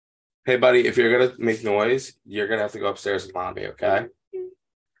Hey, buddy, if you're gonna make noise, you're gonna have to go upstairs with mommy, okay?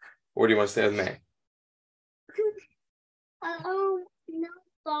 Or do you want to stay with me? No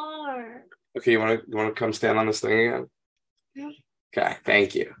bar. Okay, you wanna come stand on this thing again? Okay,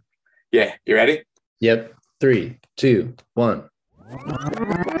 thank you. Yeah, you ready? Yep. 3, 2, 1.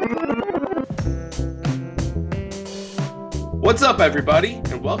 What's up, everybody,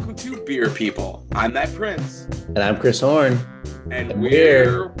 and welcome to Beer People. I'm Matt Prince, And I'm Chris Horn. and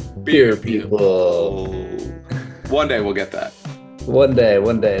we're Beer People. One day we'll get that. One day.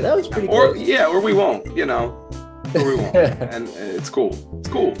 That was pretty Or close. yeah, or we won't, or we won't. And it's cool. It's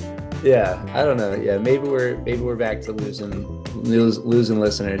cool. Yeah, I don't know. Yeah, maybe we're back to losing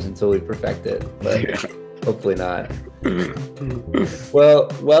listeners until we perfect it, but hopefully not. Well,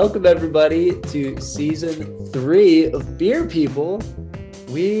 welcome everybody to season 3 of Beer People.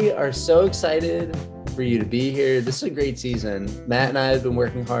 We are so excited for you to be here. This is a great season. Matt and I have been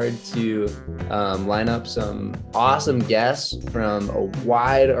working hard to line up some awesome guests from a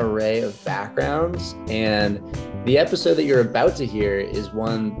wide array of backgrounds, and the episode that you're about to hear is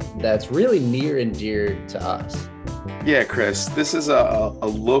one that's really near and dear to us. Yeah, Chris, this is a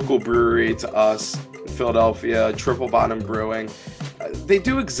local brewery to us in Philadelphia, Triple Bottom Brewing. They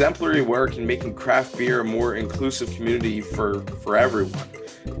do exemplary work in making craft beer a more inclusive community for everyone.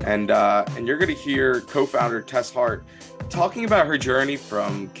 And you're going to hear co-founder Tess Hart talking about her journey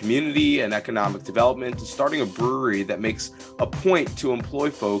from community and economic development to starting a brewery that makes a point to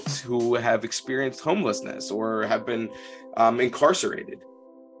employ folks who have experienced homelessness or have been incarcerated.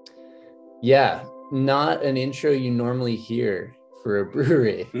 Yeah, not an intro you normally hear for a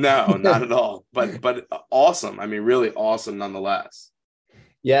brewery. No, not at all. But awesome. I mean, really awesome nonetheless.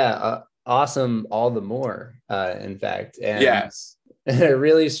 Yeah, awesome all the more, in fact. And yes. It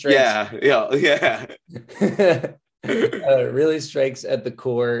really strikes. Yeah. It really strikes at the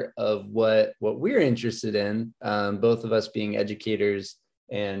core of what we're interested in, both of us being educators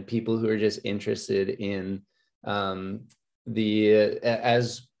and people who are just interested in as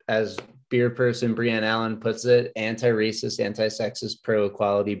beer person Brianne Allen puts it, anti-racist, anti-sexist,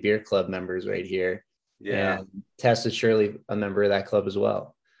 pro-equality beer club members right here. Yeah. And Tess is surely a member of that club as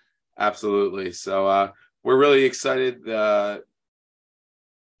well. Absolutely. So we're really excited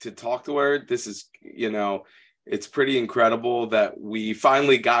to talk to her. This is, it's pretty incredible that we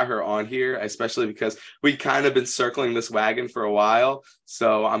finally got her on here, especially because we kind of been circling this wagon for a while.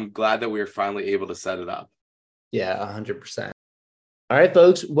 So I'm glad that we were finally able to set it up. Yeah, 100%. All right,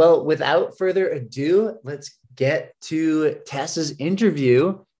 folks. Well, without further ado, let's get to Tess's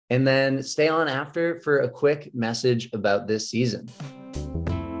interview and then stay on after for a quick message about this season.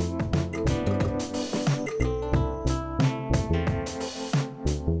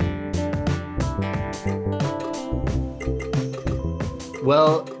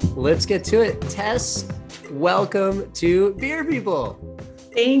 Well, let's get to it. Tess, welcome to Beer People.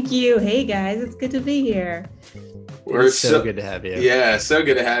 Thank you. Hey, guys. It's good to be here. It's so good to have you. Yeah, so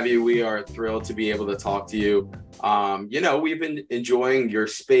good to have you. We are thrilled to be able to talk to you. We've been enjoying your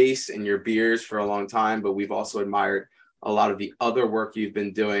space and your beers for a long time, but we've also admired a lot of the other work you've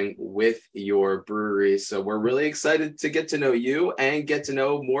been doing with your brewery. So we're really excited to get to know you and get to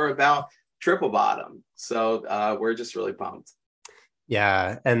know more about Triple Bottom. So we're just really pumped.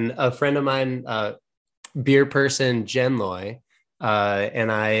 Yeah, and a friend of mine, beer person Jen Loy,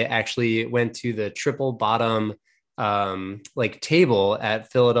 and I actually went to the Triple Bottom table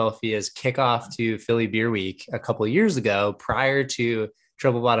at Philadelphia's kickoff to Philly Beer Week a couple of years ago, prior to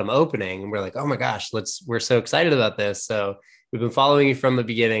Triple Bottom opening. And we're like, oh my gosh, we're so excited about this. So we've been following you from the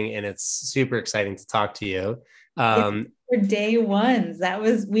beginning, and it's super exciting to talk to you. For day ones,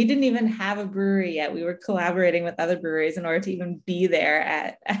 we didn't even have a brewery yet. We were collaborating with other breweries in order to even be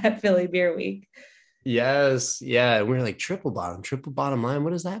there at Philly Beer Week. Yes. Yeah. And we're like, triple bottom line.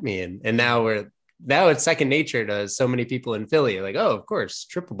 What does that mean? And now it's second nature to so many people in Philly. Like, oh, of course,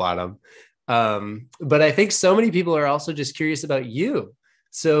 triple bottom. But I think so many people are also just curious about you.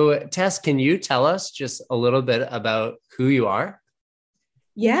 So Tess, can you tell us just a little bit about who you are?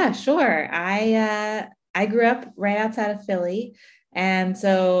 Yeah, sure. I grew up right outside of Philly. And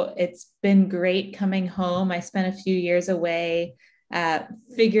so it's been great coming home. I spent a few years away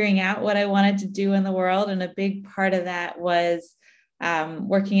figuring out what I wanted to do in the world. And a big part of that was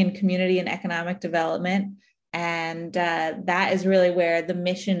working in community and economic development. And that is really where the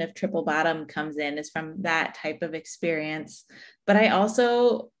mission of Triple Bottom comes in, is from that type of experience. But I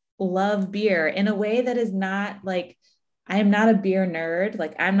also love beer in a way that is not like, I am not a beer nerd.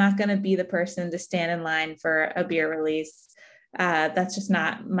 Like, I'm not going to be the person to stand in line for a beer release. That's just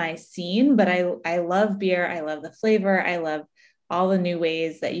not my scene, but I love beer. I love the flavor. I love all the new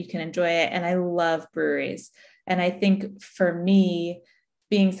ways that you can enjoy it. And I love breweries. And I think for me,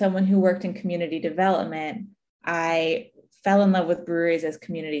 being someone who worked in community development, I fell in love with breweries as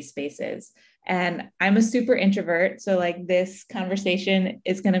community spaces. And I'm a super introvert. So like this conversation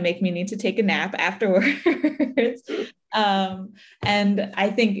is going to make me need to take a nap afterwards. And I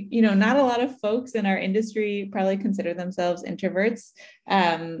think, not a lot of folks in our industry probably consider themselves introverts.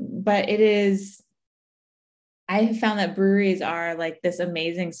 But I have found that breweries are like this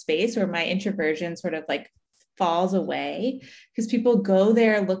amazing space where my introversion sort of like falls away, because people go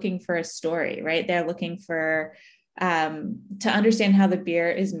there looking for a story, right? They're looking for to understand how the beer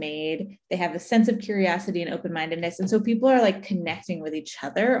is made. They have a sense of curiosity and open-mindedness. And so people are like connecting with each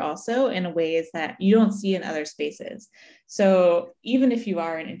other also in ways that you don't see in other spaces. So even if you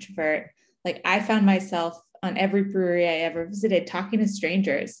are an introvert, like I found myself on every brewery I ever visited talking to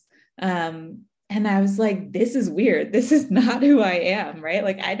strangers. And I was like, this is weird. This is not who I am, right?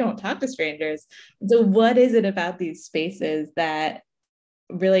 Like I don't talk to strangers. So what is it about these spaces that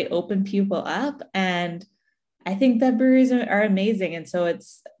really open people up? And I think that breweries are amazing. And so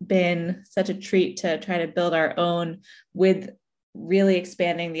it's been such a treat to try to build our own, with really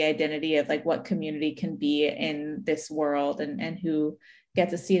expanding the identity of like what community can be in this world, and who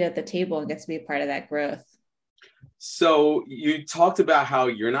gets a seat at the table and gets to be a part of that growth. So you talked about how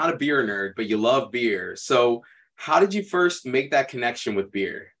you're not a beer nerd, but you love beer. So how did you first make that connection with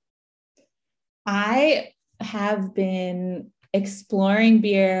beer? I have been exploring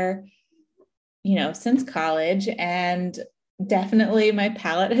beer since college, and definitely my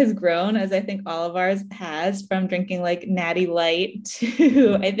palate has grown, as I think all of ours has, from drinking like Natty Light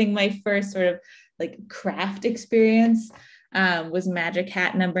to I think my first sort of like craft experience was Magic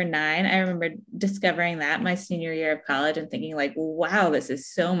Hat number 9. I remember discovering that my senior year of college and thinking like, wow, this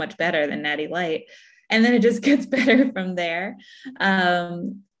is so much better than Natty Light. And then it just gets better from there.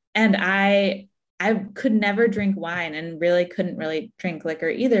 And I could never drink wine, and really couldn't really drink liquor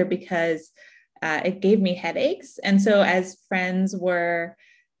either, because it gave me headaches. And so as friends were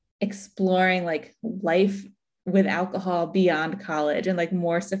exploring like life with alcohol beyond college and like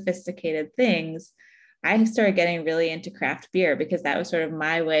more sophisticated things, I started getting really into craft beer, because that was sort of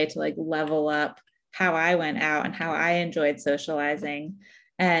my way to like level up how I went out and how I enjoyed socializing.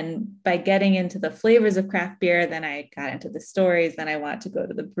 And by getting into the flavors of craft beer, then I got into the stories, then I wanted to go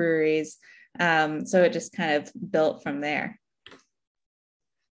to the breweries. So it just kind of built from there.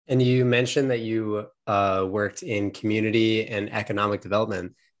 And you mentioned that you worked in community and economic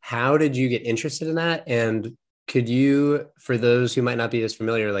development. How did you get interested in that? And could you, for those who might not be as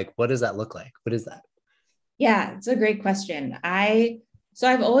familiar, like what does that look like? What is that? Yeah, it's a great question. So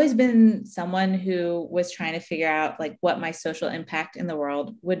I've always been someone who was trying to figure out like what my social impact in the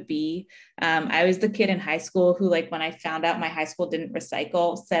world would be. I was the kid in high school who, like, when I found out my high school didn't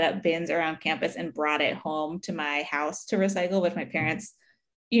recycle, set up bins around campus and brought it home to my house to recycle, which my parents,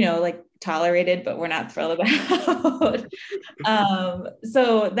 like tolerated, but were not thrilled about.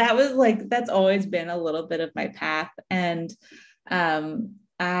 So that was like, that's always been a little bit of my path. And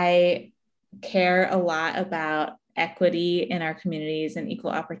I care a lot about equity in our communities and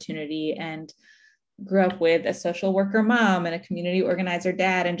equal opportunity, and grew up with a social worker mom and a community organizer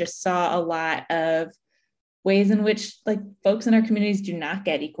dad, and just saw a lot of ways in which like folks in our communities do not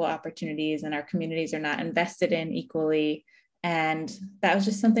get equal opportunities, and our communities are not invested in equally. And that was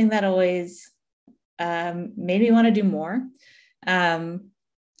just something that always made me want to do more. And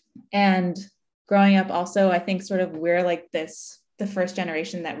growing up also, I think sort of we're like the first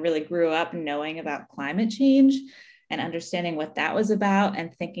generation that really grew up knowing about climate change and understanding what that was about,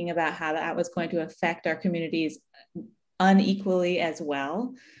 and thinking about how that was going to affect our communities unequally as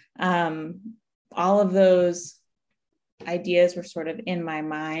well. All of those ideas were sort of in my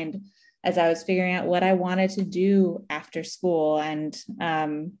mind as I was figuring out what I wanted to do after school. And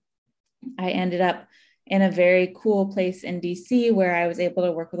I ended up in a very cool place in DC, where I was able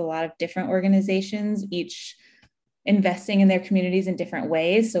to work with a lot of different organizations, each investing in their communities in different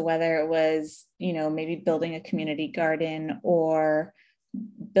ways. So whether it was, maybe building a community garden, or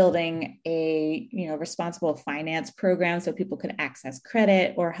building a, responsible finance program so people could access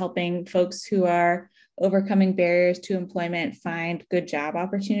credit, or helping folks who are overcoming barriers to employment find good job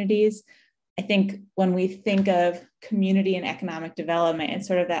opportunities. I think when we think of community and economic development, it's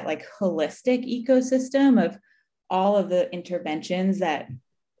sort of that like holistic ecosystem of all of the interventions that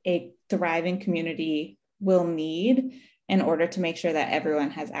a thriving community will need in order to make sure that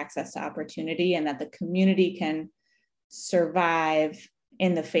everyone has access to opportunity, and that the community can survive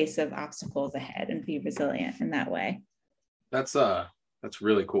in the face of obstacles ahead and be resilient in that way. That's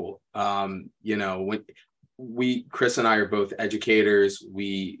really cool. Chris and I are both educators.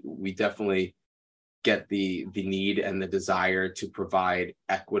 We definitely get the need and the desire to provide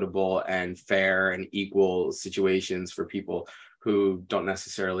equitable and fair and equal situations for people who don't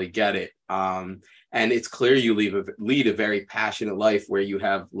necessarily get it. And it's clear you lead a very passionate life where you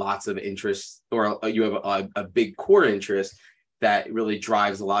have lots of interests, or you have a big core interest that really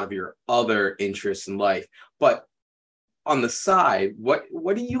drives a lot of your other interests in life. But on the side, what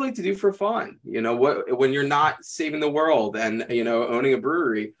do you like to do for fun? When you're not saving the world and owning a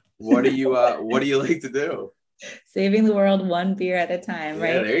brewery, what do you like to do? Saving the world one beer at a time,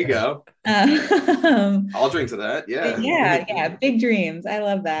 right? Yeah, there you go. I'll drink to that. Yeah. Yeah. Big dreams. I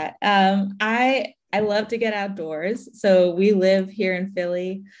love that. I love to get outdoors. So we live here in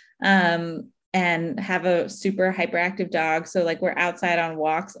Philly, and have a super hyperactive dog. So like we're outside on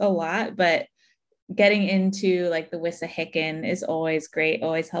walks a lot, but getting into like the Wissahickon is always great.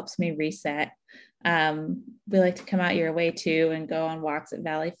 Always helps me reset. We like to come out your way too and go on walks at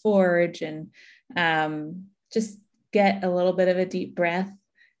Valley Forge and just get a little bit of a deep breath.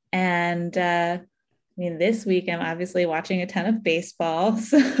 And this week I'm obviously watching a ton of baseball.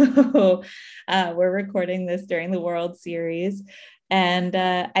 So we're recording this during the World Series. And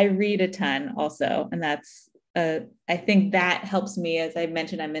I read a ton also. And that's, I think that helps me. As I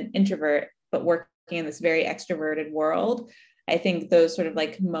mentioned, I'm an introvert, but working in this very extroverted world. I think those sort of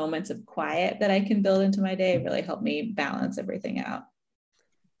like moments of quiet that I can build into my day really help me balance everything out.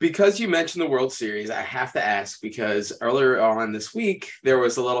 Because you mentioned the World Series, I have to ask, because earlier on this week, there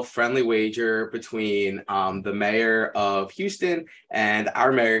was a little friendly wager between the mayor of Houston and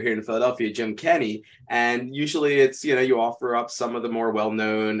our mayor here in Philadelphia, Jim Kenney. And usually it's, you offer up some of the more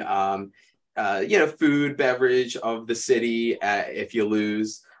well-known, food, beverage of the city if you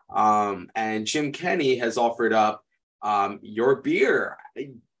lose. And Jim Kenney has offered up your beer,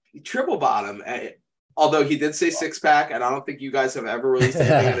 Triple Bottom. Although he did say 6-pack, and I don't think you guys have ever released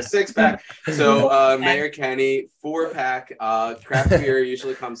anything in a 6-pack. So Mayor Kenny, 4-pack craft beer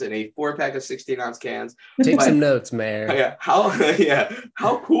usually comes in a 4-pack of 16-ounce cans. Take some notes, Mayor. Yeah,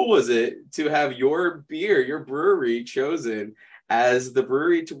 how cool was it to have your beer, your brewery, chosen as the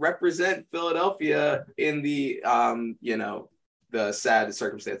brewery to represent Philadelphia in the the sad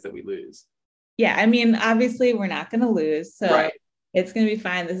circumstance that we lose? Yeah, obviously we're not going to lose, so right. It's going to be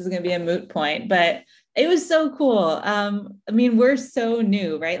fine. This is going to be a moot point, but it was so cool. We're so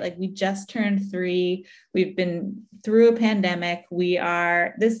new, right? Like we just turned 3. We've been through a pandemic. We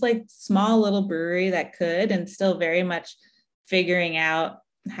are this like small little brewery that could, and still very much figuring out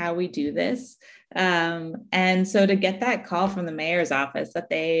how we do this. And so to get that call from the mayor's office that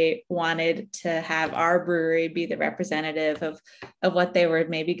they wanted to have our brewery be the representative of what they were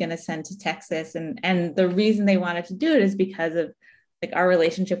maybe going to send to Texas. And the reason they wanted to do it is because of like our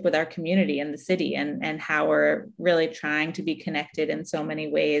relationship with our community and the city and how we're really trying to be connected in so many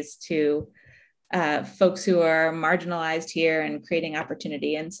ways to folks who are marginalized here and creating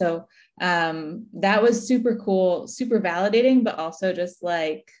opportunity. And so that was super cool, super validating, but also just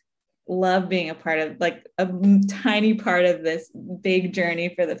like love being a part of like a tiny part of this big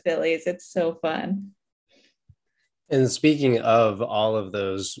journey for the Phillies. It's so fun. And speaking of all of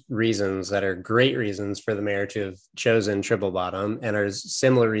those reasons that are great reasons for the mayor to have chosen Triple Bottom and are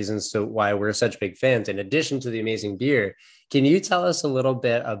similar reasons to why we're such big fans, in addition to the amazing beer, can you tell us a little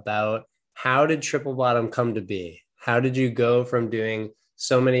bit about how did Triple Bottom come to be? How did you go from doing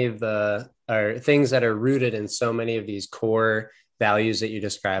so many of the things that are rooted in so many of these core values that you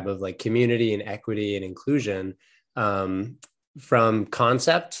describe of like community and equity and inclusion, from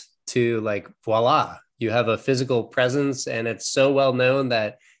concept to like, voila, you have a physical presence and it's so well known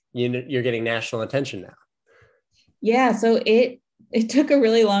that you're getting national attention now? Yeah, so it took a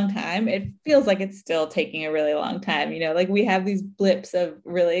really long time. It feels like it's still taking a really long time. Like we have these blips of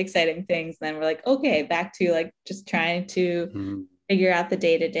really exciting things, and then we're like, okay, back to like just trying to figure out the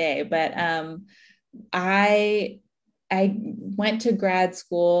day to day. But I went to grad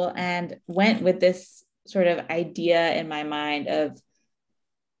school and went with this sort of idea in my mind of,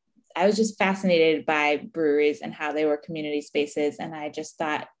 I was just fascinated by breweries and how they were community spaces. And I just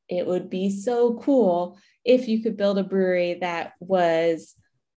thought it would be so cool if you could build a brewery that was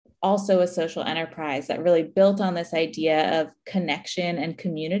also a social enterprise that really built on this idea of connection and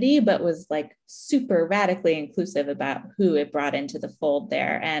community, but was like super radically inclusive about who it brought into the fold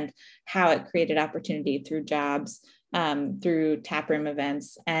there and how it created opportunity through jobs, through taproom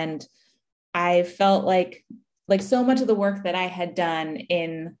events. And I felt like so much of the work that I had done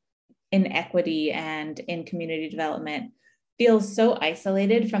in equity and in community development feels so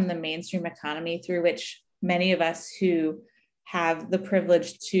isolated from the mainstream economy through which many of us who have the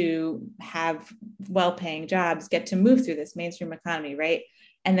privilege to have well-paying jobs get to move through this mainstream economy, right?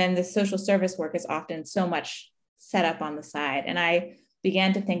 And then the social service work is often so much set up on the side. And I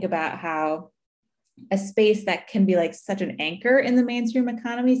began to think about how a space that can be like such an anchor in the mainstream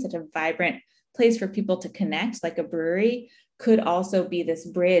economy, such a vibrant place for people to connect, like a brewery, could also be this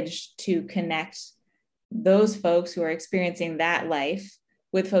bridge to connect those folks who are experiencing that life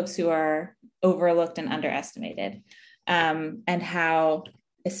with folks who are overlooked and underestimated. And how,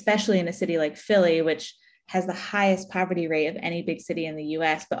 especially in a city like Philly, which has the highest poverty rate of any big city in the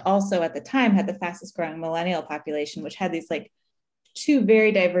US, but also at the time had the fastest growing millennial population, which had these like two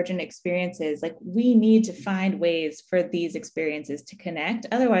very divergent experiences. Like, we need to find ways for these experiences to connect.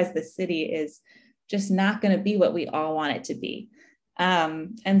 Otherwise, the city is just not going to be what we all want it to be.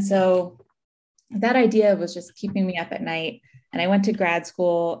 And so that idea was just keeping me up at night. And I went to grad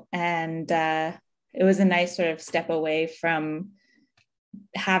school, and it was a nice sort of step away from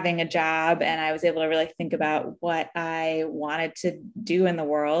having a job. And I was able to really think about what I wanted to do in the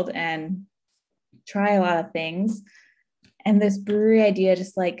world and try a lot of things. And this brewery idea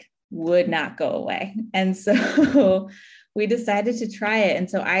just like would not go away. And so we decided to try it. And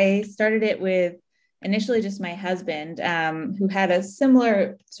so I started it with initially just my husband, who had a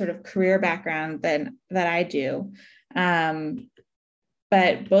similar sort of career background that I do.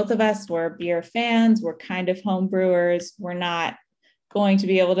 But both of us were beer fans. We're kind of home brewers. We're not going to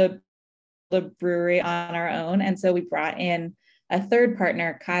be able to build a brewery on our own. And so we brought in a third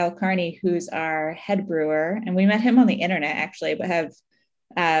partner, Kyle Carney, who's our head brewer. And we met him on the internet actually, but have,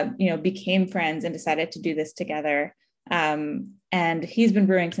 became friends and decided to do this together. And he's been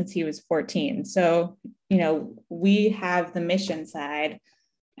brewing since he was 14. So, we have the mission side,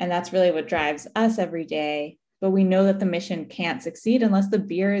 and that's really what drives us every day. But we know that the mission can't succeed unless the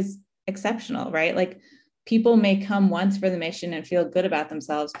beer is exceptional, right? Like, people may come once for the mission and feel good about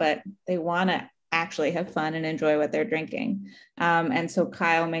themselves, but they want to actually have fun and enjoy what they're drinking. And so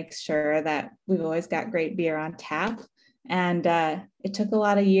Kyle makes sure that we've always got great beer on tap. And it took a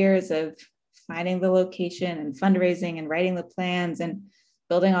lot of years of finding the location and fundraising and writing the plans and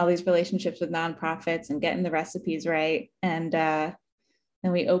building all these relationships with nonprofits and getting the recipes right. And then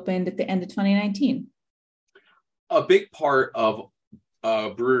we opened at the end of 2019. A big part of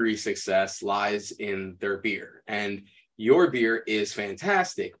brewery success lies in their beer, and your beer is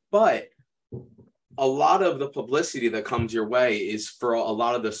fantastic, but a lot of the publicity that comes your way is for a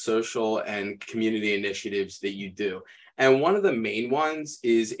lot of the social and community initiatives that you do. And one of the main ones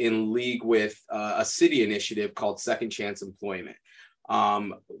is in league with a city initiative called Second Chance Employment.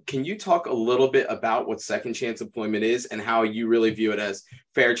 Can you talk a little bit about what Second Chance Employment is and how you really view it as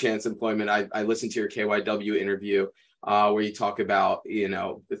fair chance employment? I listened to your KYW interview where you talk about,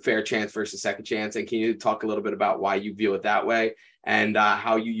 the fair chance versus second chance. And can you talk a little bit about why you view it that way and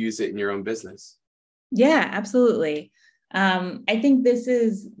how you use it in your own business? Yeah, absolutely. I think this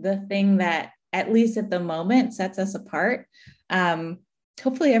is the thing that, at least at the moment, sets us apart.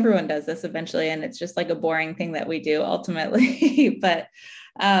 Hopefully everyone does this eventually, and it's just like a boring thing that we do ultimately. But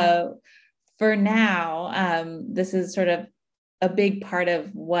for now, this is sort of a big part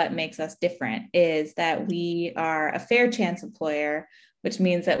of what makes us different, is that we are a fair chance employer, which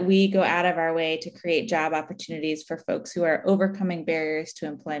means that we go out of our way to create job opportunities for folks who are overcoming barriers to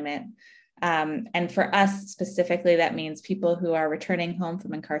employment. And for us specifically, that means people who are returning home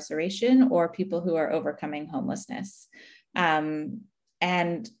from incarceration or people who are overcoming homelessness.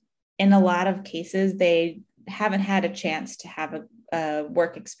 And in a lot of cases, they haven't had a chance to have a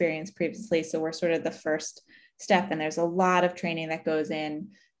work experience previously. So we're sort of the first step, and there's a lot of training that goes in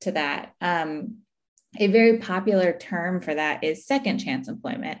to that. A very popular term for that is second chance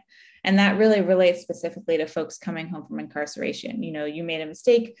employment. And that really relates specifically to folks coming home from incarceration. You made a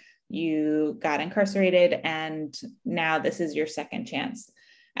mistake, you got incarcerated, and now this is your second chance.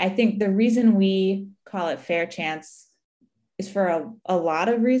 I think the reason we call it fair chance is for a lot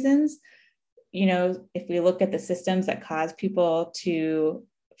of reasons. If we look at the systems that cause people to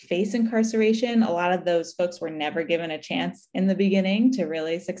face incarceration, a lot of those folks were never given a chance in the beginning to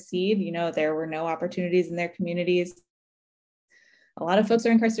really succeed. There were no opportunities in their communities. A lot of folks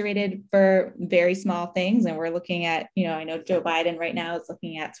are incarcerated for very small things. And we're looking at, I know Joe Biden right now is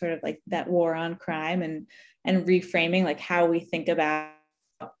looking at sort of like that war on crime and reframing like how we think about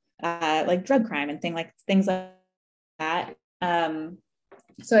like drug crime and things like that.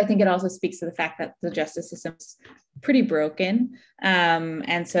 So I think it also speaks to the fact that the justice system's pretty broken.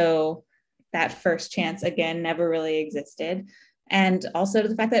 And so that first chance, again, never really existed. And also to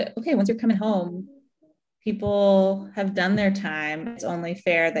the fact that, okay, once you're coming home, people have done their time. It's only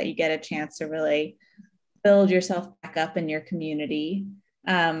fair that you get a chance to really build yourself back up in your community.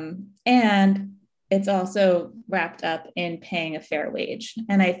 And it's also wrapped up in paying a fair wage.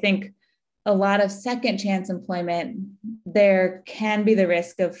 And I think a lot of second chance employment, there can be the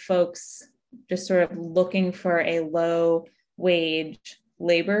risk of folks just sort of looking for a low wage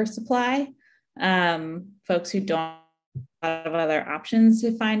labor supply, folks who don't have a lot of other options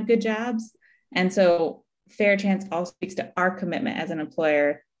to find good jobs. And so fair chance also speaks to our commitment as an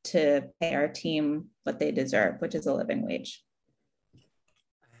employer to pay our team what they deserve, which is a living wage.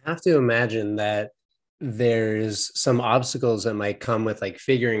 I have to imagine that there's some obstacles that might come with like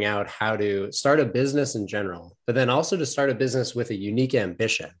figuring out how to start a business in general, but then also to start a business with a unique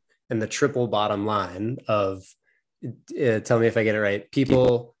ambition and the triple bottom line of, tell me if I get it right,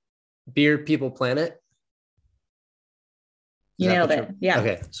 people, beer, people, planet. You nailed it. Yeah.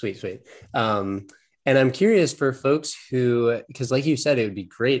 Okay, sweet. And I'm curious for folks who, because like you said, it would be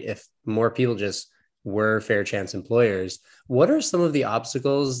great if more people just were fair chance employers. What are some of the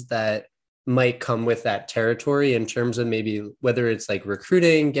obstacles that might come with that territory in terms of maybe whether it's like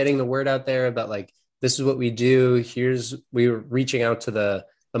recruiting, getting the word out there about like, this is what we do. We're reaching out to the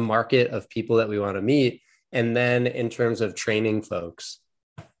market of people that we want to meet. And then in terms of training folks.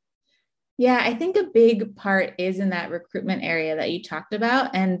 Yeah, I think a big part is in that recruitment area that you talked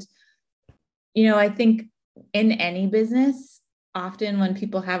about. And, I think in any business, often when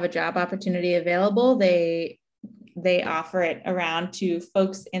people have a job opportunity available, they offer it around to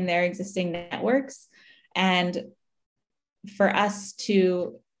folks in their existing networks. And for us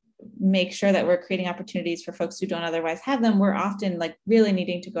to make sure that we're creating opportunities for folks who don't otherwise have them, we're often like really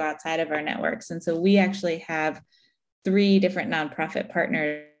needing to go outside of our networks. And so we actually have 3 different nonprofit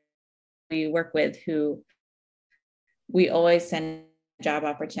partners we work with who we always send job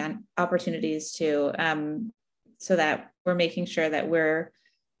opportunities to, so that we're making sure that we're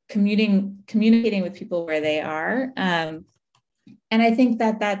communicating with people where they are. And I think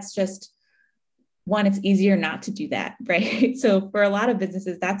that that's just one, it's easier not to do that, right? So for a lot of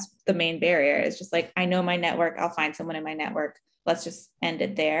businesses, that's the main barrier. It's just like, I know my network, I'll find someone in my network. Let's just end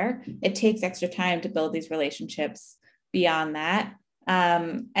it there. It takes extra time to build these relationships beyond that.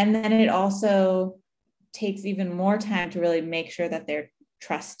 And then it also takes even more time to really make sure that they're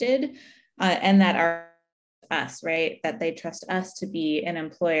trusted, and that are us, right? That they trust us to be an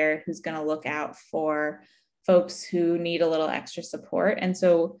employer who's going to look out for folks who need a little extra support. And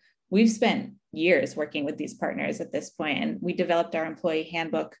so we've spent years working with these partners at this point, and we developed our employee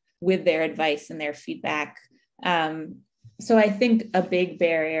handbook with their advice and their feedback. So I think a big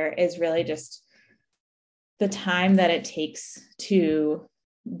barrier is really just the time that it takes to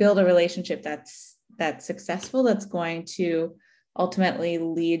build a relationship that's successful, that's going to ultimately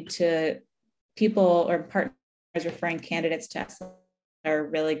lead to people or partners referring candidates to us that are a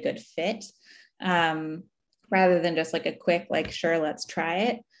really good fit, rather than just like a quick, like, sure, let's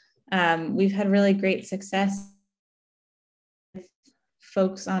try it. We've had really great success with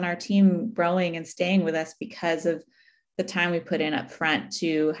folks on our team growing and staying with us because of the time we put in up front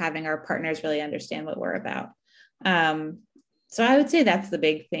to having our partners really understand what we're about. So I would say that's the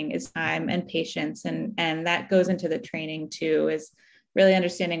big thing, is time and patience. And that goes into the training too, is really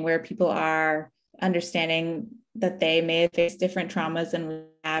understanding where people are, understanding that they may have faced different traumas than we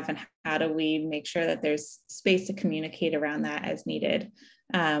have, and how do we make sure that there's space to communicate around that as needed,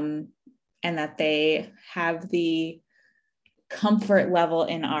 and that they have the comfort level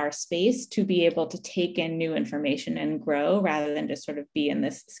in our space to be able to take in new information and grow, rather than just sort of be in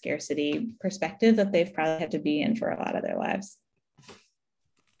this scarcity perspective that they've probably had to be in for a lot of their lives.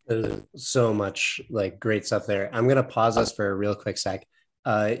 There's so much like great stuff there. I'm going to pause us for a real quick sec.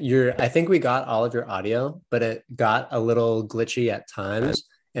 I think we got all of your audio, but it got a little glitchy at times,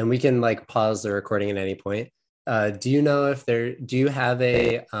 and we can like pause the recording at any point. Do you know if do you have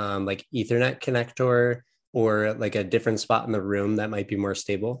a like Ethernet connector or like a different spot in the room that might be more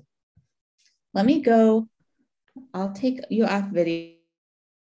stable? Let me go. I'll take you off video.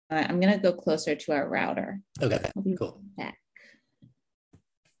 I'm going to go closer to our router. Okay, cool. Back.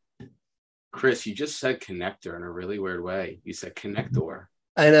 Chris, you just said connector in a really weird way. You said connector.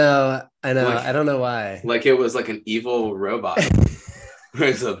 I know. Like, I don't know why. Like it was like an evil robot.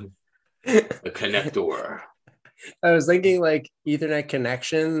 It's a connector. I was thinking like Ethernet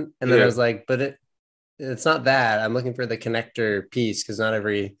connection, and then I was like, but it's not that. I'm looking for the connector piece, because not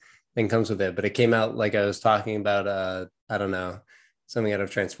everything comes with it. But it came out like I was talking about I don't know, something out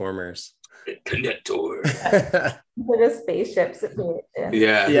of Transformers. Connector. Like a spaceship situation.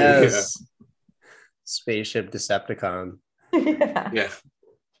 Yeah. Yes. Yeah. Spaceship Decepticon. Yeah.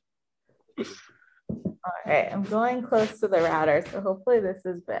 All right, I'm going close to the router, so hopefully this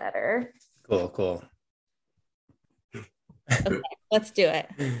is better. Cool. Okay, let's do it.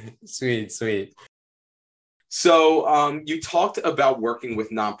 Sweet, sweet. So you talked about working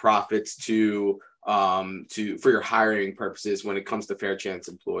with nonprofits for your hiring purposes when it comes to fair chance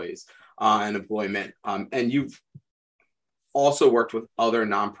employees and employment. And you've also worked with other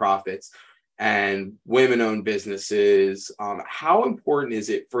nonprofits and women-owned businesses. How important is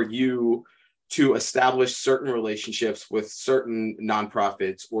it for you to establish certain relationships with certain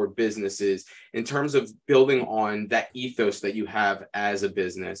nonprofits or businesses in terms of building on that ethos that you have as a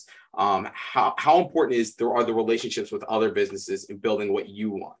business? How important are the relationships with other businesses in building what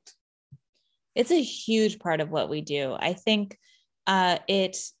you want? It's a huge part of what we do. I think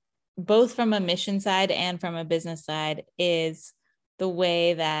it, both from a mission side and from a business side, is the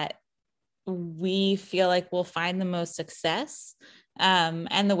way that we feel like we'll find the most success,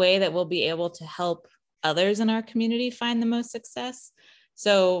 and the way that we'll be able to help others in our community find the most success.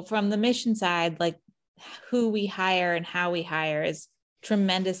 So from the mission side, like who we hire and how we hire is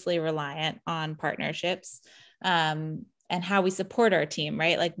tremendously reliant on partnerships, and how we support our team,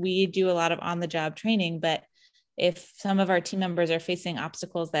 right? Like we do a lot of on-the-job training, but if some of our team members are facing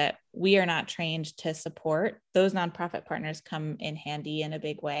obstacles that we are not trained to support, those nonprofit partners come in handy in a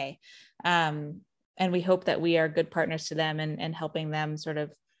big way. And we hope that we are good partners to them and helping them sort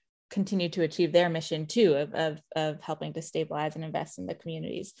of continue to achieve their mission too, of helping to stabilize and invest in the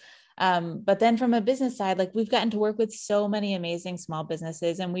communities. But then from a business side, like we've gotten to work with so many amazing small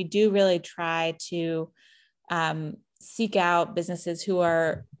businesses, and we do really try to seek out businesses who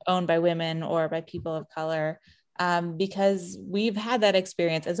are owned by women or by people of color, because we've had that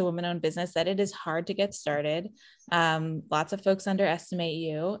experience as a woman-owned business that it is hard to get started. Lots of folks underestimate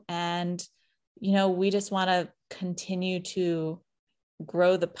you, and we just want to continue to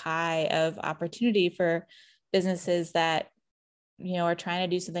grow the pie of opportunity for businesses that are trying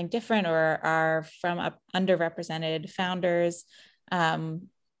to do something different or are from underrepresented founders. And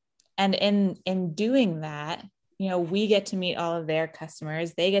in doing that, we get to meet all of their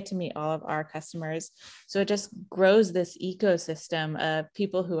customers. They get to meet all of our customers. So it just grows this ecosystem of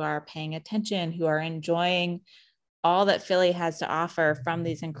people who are paying attention, who are enjoying all that Philly has to offer from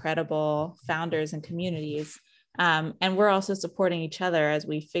these incredible founders and communities. And we're also supporting each other as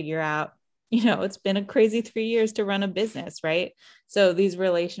we figure out, it's been a crazy 3 years to run a business, right? So these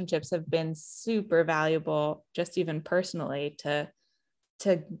relationships have been super valuable, just even personally, to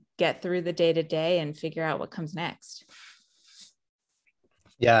get through the day to day and figure out what comes next.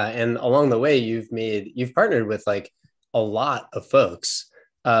 Yeah. And along the way, you've partnered with like a lot of folks.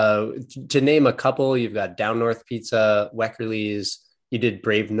 To name a couple, you've got Down North Pizza, Weckerly's, you did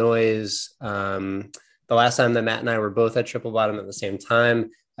Brave Noise. The last time that Matt and I were both at Triple Bottom at the same time,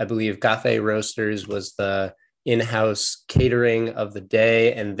 I believe Cafe Roasters was the in-house catering of the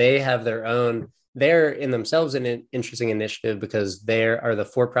day, and they have they're in themselves an interesting initiative because they are the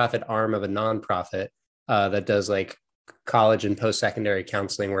for-profit arm of a nonprofit that does like college and post-secondary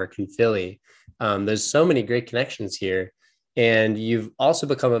counseling work in Philly. There's so many great connections here. And you've also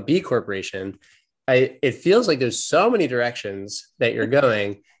become a B corporation. It feels like there's so many directions that you're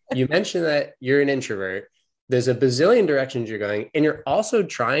going. You mentioned that you're an introvert. There's a bazillion directions you're going, and you're also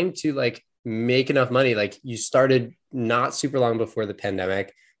trying to like make enough money. Like you started not super long before the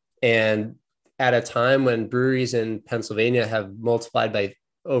pandemic, and at a time when breweries in Pennsylvania have multiplied by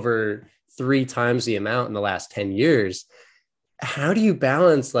over 3 times the amount in the last 10 years. How do you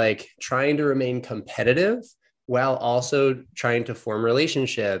balance like trying to remain competitive while also trying to form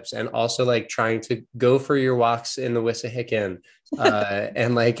relationships and also like trying to go for your walks in the Wissahickon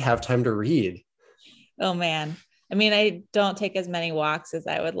and like have time to read? Oh man. I mean, I don't take as many walks as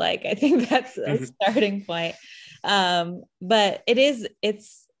I would like. I think that's a starting point. But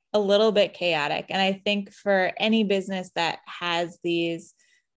it's a little bit chaotic. And I think for any business that has these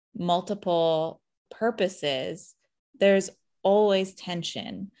multiple purposes, there's always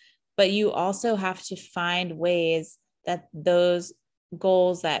tension, but you also have to find ways that those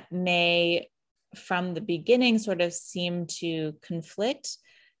goals that may from the beginning sort of seem to conflict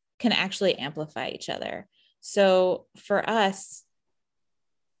can actually amplify each other. So for us,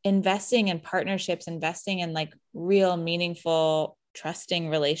 investing in partnerships, investing in like real meaningful, trusting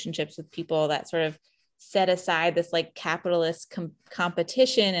relationships with people that sort of set aside this like capitalist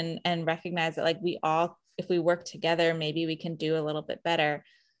competition and recognize that like we all, if we work together, maybe we can do a little bit better.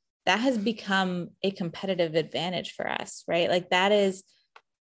 That has become a competitive advantage for us, right? Like that is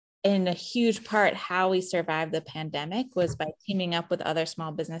in a huge part how we survived the pandemic, was by teaming up with other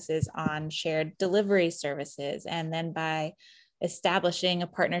small businesses on shared delivery services, and then by establishing a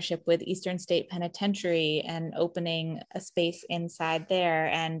partnership with Eastern State Penitentiary and opening a space inside there.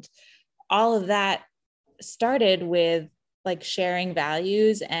 And all of that started with like sharing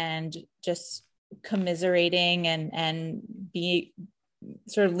values and just commiserating and be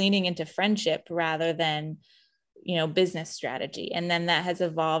sort of leaning into friendship rather than, you know, business strategy. And then that has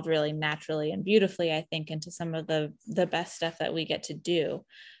evolved really naturally and beautifully, I think, into some of the best stuff that we get to do.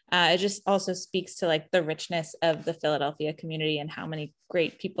 It just also speaks to like the richness of the Philadelphia community and how many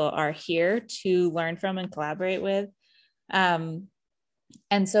great people are here to learn from and collaborate with. And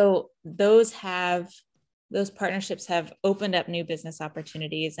so those partnerships have opened up new business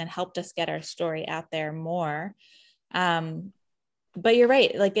opportunities and helped us get our story out there more. But you're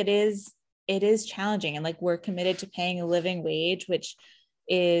right, like it is challenging, and like we're committed to paying a living wage, which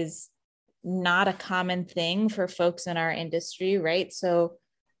is not a common thing for folks in our industry, right? So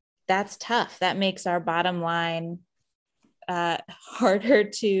that's tough. That makes our bottom line harder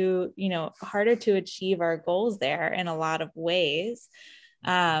to achieve our goals there in a lot of ways.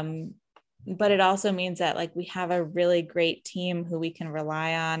 But it also means that like we have a really great team who we can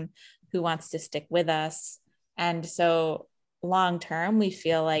rely on, who wants to stick with us. And so long term, we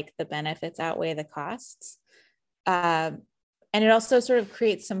feel like the benefits outweigh the costs. And it also sort of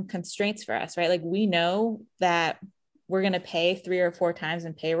creates some constraints for us, right? Like we know that we're going to pay 3 or 4 times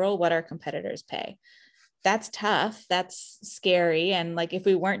in payroll what our competitors pay. That's tough. That's scary. And like, if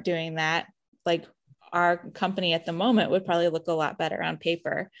we weren't doing that, like our company at the moment would probably look a lot better on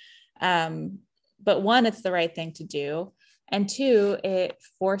paper. But one, it's the right thing to do. And 2, it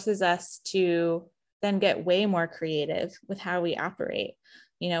forces us to then get way more creative with how we operate.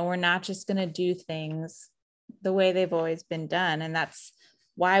 You know, we're not just going to do things the way they've always been done. And that's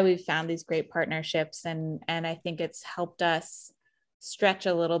why we've found these great partnerships. And I think it's helped us stretch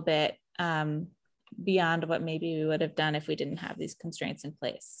a little bit beyond what maybe we would have done if we didn't have these constraints in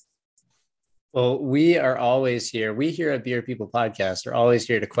place. Well, we are always here. We here at Beer People Podcast are always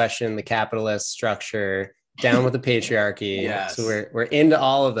here to question the capitalist structure, down with the patriarchy. Yes. So we're into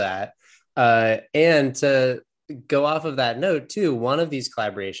all of that. And to go off of that note too, one of these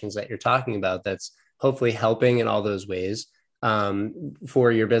collaborations that you're talking about that's hopefully helping in all those ways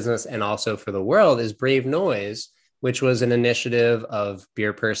for your business and also for the world is Brave Noise, which was an initiative of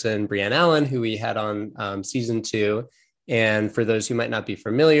beer person Brianne Allen, who we had on season 2. And for those who might not be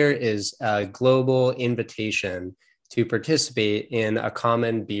familiar, is a global invitation to participate in a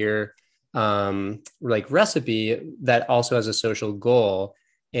common beer like recipe that also has a social goal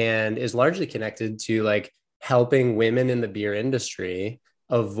and is largely connected to like helping women in the beer industry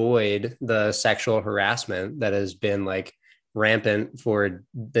avoid the sexual harassment that has been like rampant for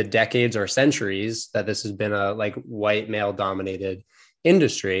the decades or centuries that this has been a like white male dominated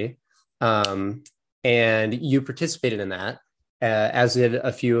industry. And you participated in that, as did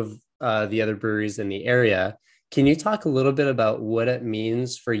a few of the other breweries in the area. Can you talk a little bit about what it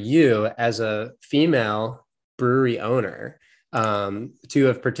means for you as a female brewery owner to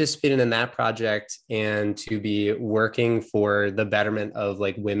have participated in that project and to be working for the betterment of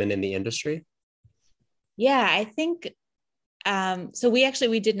like women in the industry? Yeah, I think so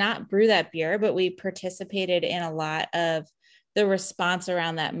we did not brew that beer, but we participated in a lot of the response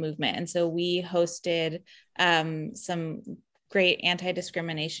around that movement. And so we hosted some great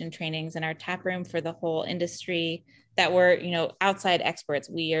anti-discrimination trainings in our tap room for the whole industry that were, you know, outside experts.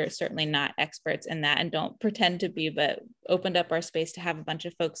 We are certainly not experts in that and don't pretend to be, but opened up our space to have a bunch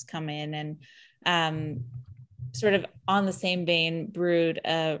of folks come in and sort of on the same vein brewed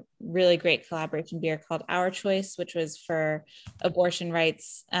a really great collaboration beer called Our Choice, which was for abortion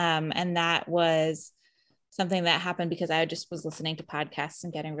rights. And that was something that happened because I just was listening to podcasts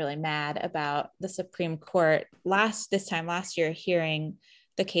and getting really mad about the Supreme Court this time last year, hearing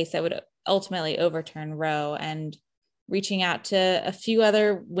the case that would ultimately overturn Roe and reaching out to a few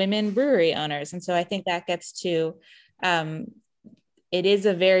other women brewery owners. And so I think that gets to, it is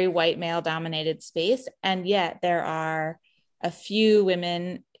a very white male dominated space. And yet there are a few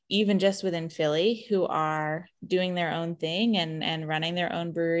women, even just within Philly, who are doing their own thing and running their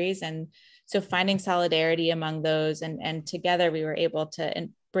own breweries. And so finding solidarity among those, and together we were able to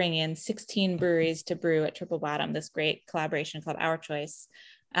bring in 16 breweries to brew at Triple Bottom, this great collaboration called Our Choice.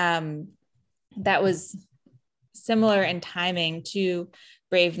 That was similar in timing to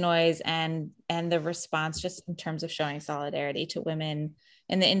Brave Noise and the response just in terms of showing solidarity to women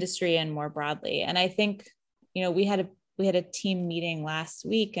in the industry and more broadly. And I think, you know, we had a team meeting last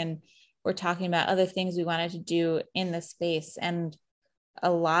week and we're talking about other things we wanted to do in the space. And a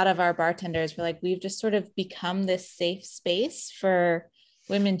lot of our bartenders were like, we've just sort of become this safe space for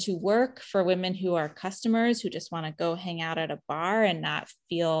women to work, for women who are customers who just want to go hang out at a bar and not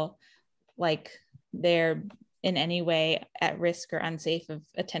feel like they're in any way at risk or unsafe of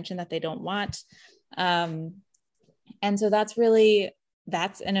attention that they don't want. And so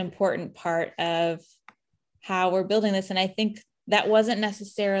that's an important part of how we're building this. And I think that wasn't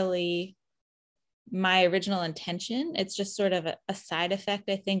necessarily my original intention. It's just sort of a side effect,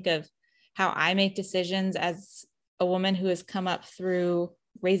 I think, of how I make decisions as a woman who has come up through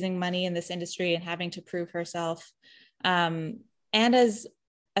raising money in this industry and having to prove herself. And as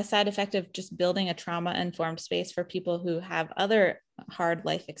a side effect of just building a trauma-informed space for people who have other hard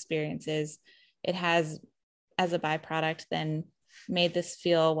life experiences, it has, as a byproduct, then made this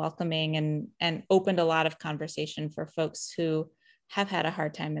feel welcoming and opened a lot of conversation for folks who have had a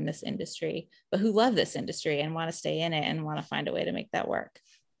hard time in this industry, but who love this industry and want to stay in it and want to find a way to make that work.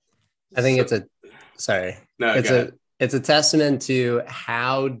 I think So- it's a testament to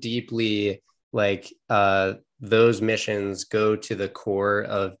how deeply like those missions go to the core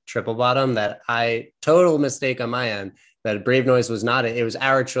of Triple Bottom that total mistake on my end that Brave Noise was not it was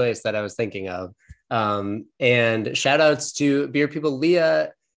our choice that I was thinking of. And shout outs to beer people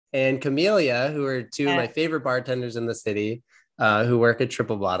Leah and Camellia, who are two of my favorite bartenders in the city, who work at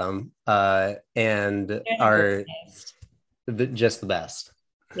Triple Bottom and are just the best.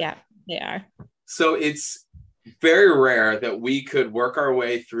 Yeah, they are. So it's very rare that we could work our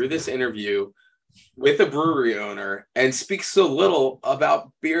way through this interview with a brewery owner and speak so little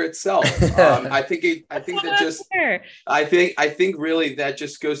about beer itself. I think really that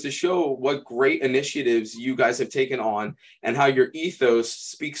just goes to show what great initiatives you guys have taken on and how your ethos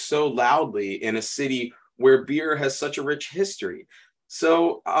speaks so loudly in a city where beer has such a rich history.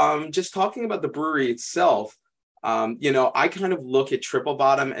 So just talking about the brewery itself, I kind of look at Triple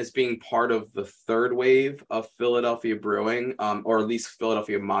Bottom as being part of the third wave of Philadelphia brewing, or at least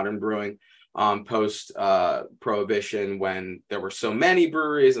Philadelphia modern brewing, post Prohibition, when there were so many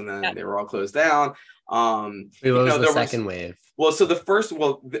breweries and then they were all closed down. What was the second wave? Well, so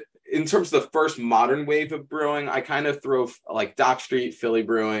in terms of the first modern wave of brewing, I kind of throw like Dock Street, Philly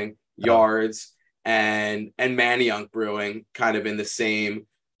Brewing, Yards, and Manayunk Brewing kind of in the same.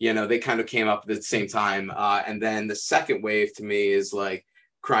 They kind of came up at the same time. And then the second wave to me is like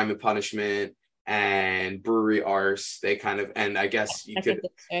Crime and Punishment and Brewery Arse. They kind of, and I guess you could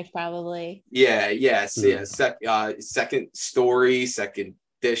probably. Yeah. Yes. Mm-hmm. Yeah. Second Story, Second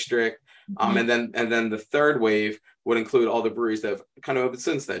District. And then the third wave would include all the breweries that have kind of opened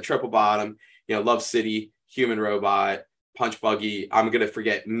since then. Triple Bottom, Love City, Human Robot, Punch Buggy. I'm gonna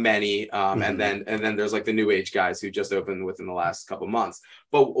forget many, and then there's like the new age guys who just opened within the last couple months.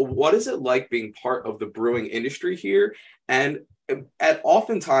 But what is it like being part of the brewing industry here? And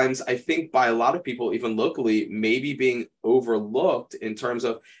oftentimes, I think by a lot of people, even locally, maybe being overlooked in terms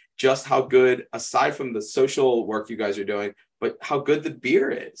of just how good, aside from the social work you guys are doing, but how good the beer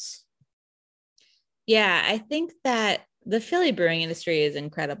is. Yeah, I think that the Philly brewing industry is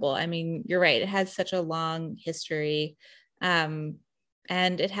incredible. I mean, you're right. It has such a long history. And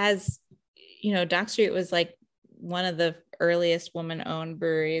it has, Dock Street was like one of the earliest woman-owned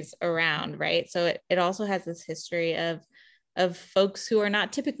breweries around, right? So it also has this history of folks who are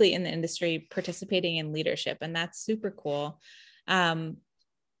not typically in the industry participating in leadership, and that's super cool. And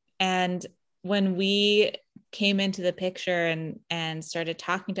when we came into the picture and started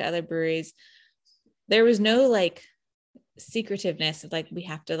talking to other breweries, there was no like secretiveness of like, we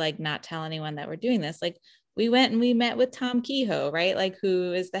have to like not tell anyone that we're doing this. Like, we went and we met with Tom Kehoe, right? Like,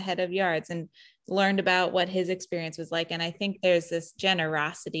 who is the head of Yards, and learned about what his experience was like. And I think there's this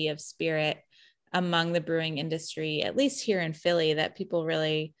generosity of spirit among the brewing industry, at least here in Philly, that people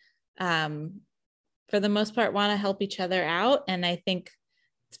really, for the most part, want to help each other out. And I think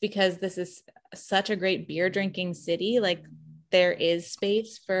it's because this is such a great beer drinking city. Like, there is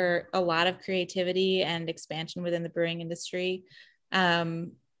space for a lot of creativity and expansion within the brewing industry.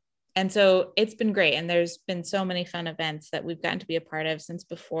 And so it's been great. And there's been so many fun events that we've gotten to be a part of since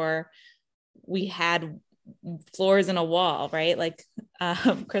before we had floors in a wall, right? Like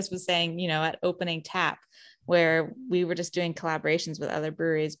Chris was saying, at Opening Tap, where we were just doing collaborations with other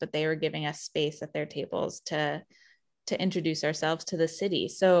breweries, but they were giving us space at their tables to introduce ourselves to the city.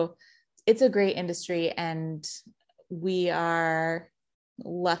 So it's a great industry, and we are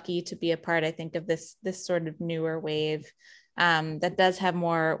lucky to be a part, I think, of this sort of newer wave that does have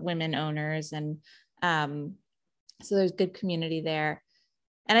more women owners. And so there's good community there.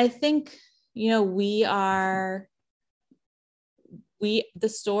 And I think, the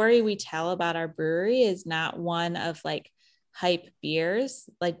story we tell about our brewery is not one of like hype beers.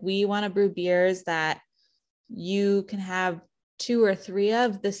 Like, we want to brew beers that you can have 2 or 3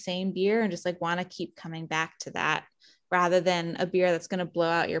 of the same beer and just like want to keep coming back to that, rather than a beer that's going to blow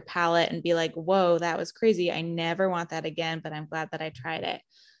out your palate and be like, whoa, that was crazy. I never want that again, but I'm glad that I tried it.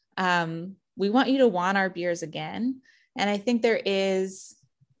 we want you to want our beers again. And I think there is,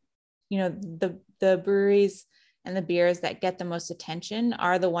 the breweries and the beers that get the most attention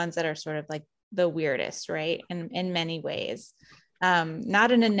are the ones that are sort of like the weirdest, right? In many ways,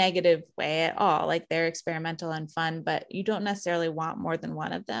 not in a negative way at all. Like they're experimental and fun, but you don't necessarily want more than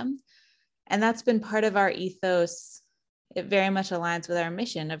one of them. And that's been part of our ethos. It very much aligns with our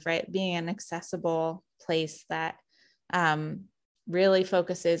mission of, right, being an accessible place that really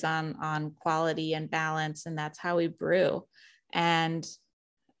focuses on quality and balance. And that's how we brew. And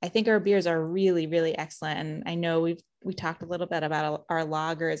I think our beers are really, really excellent. And I know we talked a little bit about our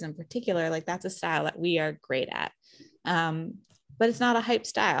lagers in particular. Like that's a style that we are great at. But it's not a hype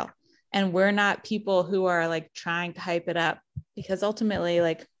style. And we're not people who are like trying to hype it up, because ultimately,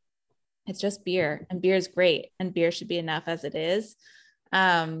 like, it's just beer, and beer is great, and beer should be enough as it is.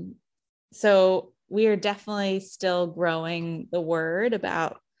 So we are definitely still growing the word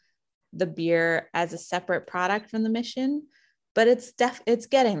about the beer as a separate product from the mission, but it's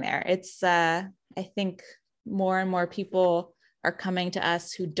getting there. It's I think more and more people are coming to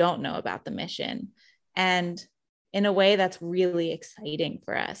us who don't know about the mission, and in a way that's really exciting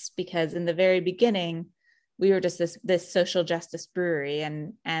for us, because in the very beginning we were just this social justice brewery,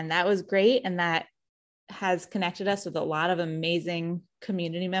 and that was great, and that has connected us with a lot of amazing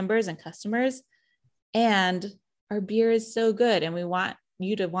community members and customers. And our beer is so good, and we want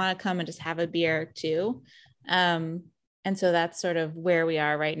you to want to come and just have a beer too. And so that's sort of where we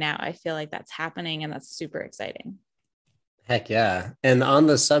are right now. I feel like that's happening, and that's super exciting. Heck yeah. And on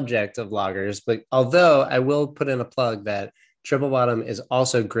the subject of lagers, but although I will put in a plug that Triple Bottom is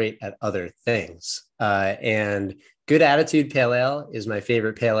also great at other things. And Good Attitude Pale Ale is my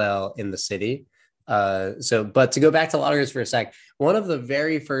favorite pale ale in the city. But to go back to lagers for a sec, one of the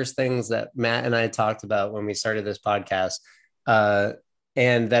very first things that Matt and I talked about when we started this podcast,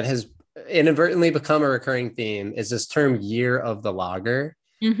 and that has inadvertently become a recurring theme, is this term year of the lager.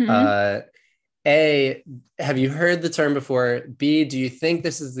 Mm-hmm. A, have you heard the term before? B, do you think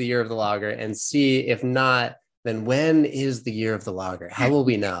this is the year of the lager? And C, if not, then when is the year of the lager? How will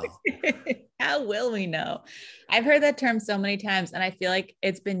we know? How will we know? I've heard that term so many times, and I feel like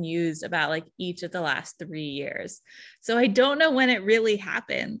it's been used about like each of the last 3 years. So I don't know when it really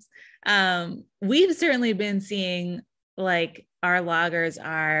happens. We've certainly been seeing like our lagers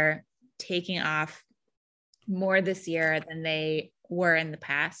are taking off more this year than they were in the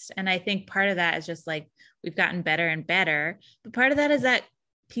past. And I think part of that is just like we've gotten better and better. But part of that is that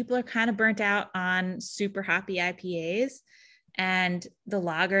people are kind of burnt out on super hoppy IPAs. And the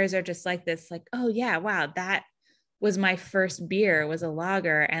lagers are just like this, like, oh yeah, wow, that was my first beer, was a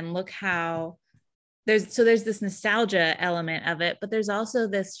lager. And look how there's this nostalgia element of it, but there's also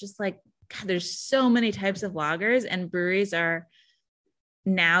this just like, God, there's so many types of lagers, and breweries are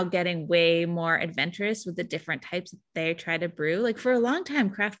now getting way more adventurous with the different types they try to brew. Like for a long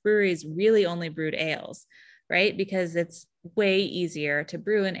time, craft breweries really only brewed ales, right? Because it's way easier to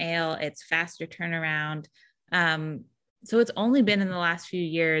brew an ale. It's faster turnaround. So it's only been in the last few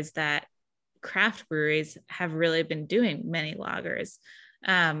years that craft breweries have really been doing many lagers.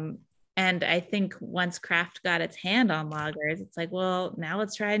 And I think once craft got its hand on lagers, it's like, well, now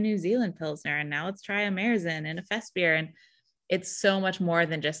let's try a New Zealand Pilsner, and now let's try a Märzen and a Fest beer. And it's so much more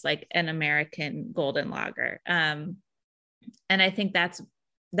than just like an American golden lager. And I think that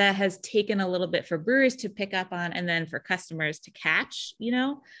has taken a little bit for brewers to pick up on, and then for customers to catch,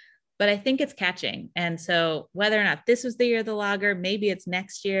 but I think it's catching. And so whether or not this was the year of the lager, maybe it's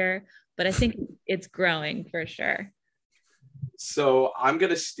next year, but I think it's growing for sure. So I'm going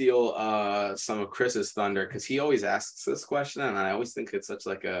to steal some of Chris's thunder, because he always asks this question, and I always think it's such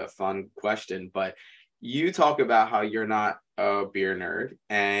like a fun question. But you talk about how you're not a beer nerd,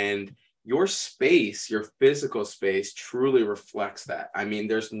 and your space, your physical space, truly reflects that. I mean,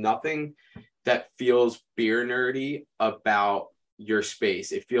 there's nothing that feels beer nerdy about your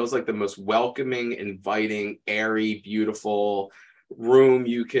space. It feels like the most welcoming, inviting, airy, beautiful room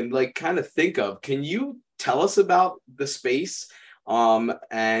you can like kind of think of. Can you tell us about the space? And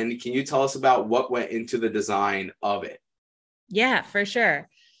can you tell us about what went into the design of it? Yeah, for sure.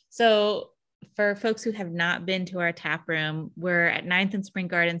 So for folks who have not been to our tap room, we're at 9th and Spring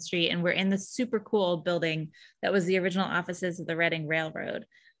Garden Street, and we're in the super cool building that was the original offices of the Reading Railroad.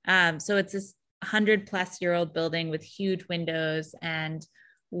 So it's this 100-plus-year-old building with huge windows, and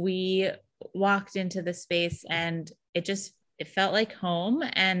we walked into the space, and it felt like home.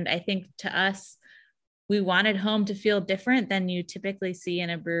 And I think to us, we wanted home to feel different than you typically see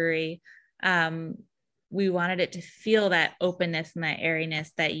in a brewery. We wanted it to feel that openness and that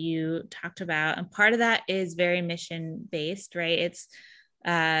airiness that you talked about. And part of that is very mission based, right? It's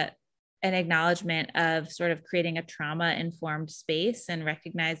an acknowledgement of sort of creating a trauma-informed space and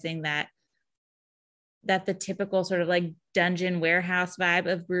recognizing that the typical sort of like dungeon warehouse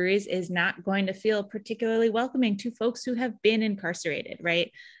vibe of breweries is not going to feel particularly welcoming to folks who have been incarcerated,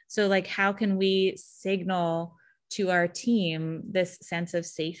 right? So like, how can we signal to our team this sense of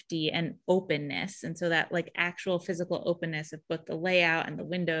safety and openness? And so that like actual physical openness of both the layout and the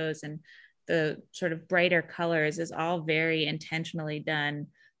windows and the sort of brighter colors is all very intentionally done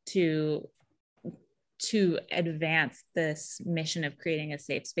to advance this mission of creating a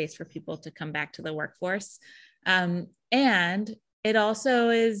safe space for people to come back to the workforce. And it also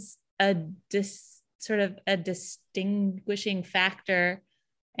is sort of a distinguishing factor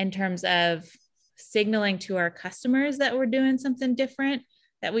in terms of signaling to our customers that we're doing something different,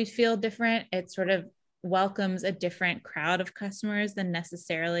 that we feel different. It sort of welcomes a different crowd of customers than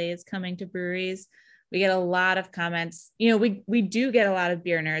necessarily is coming to breweries. We get a lot of comments. We do get a lot of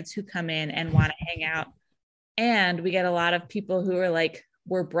beer nerds who come in and want to hang out. And we get a lot of people who are like,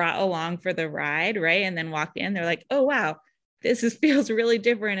 were brought along for the ride, right? And then walk in, they're like, oh, wow, feels really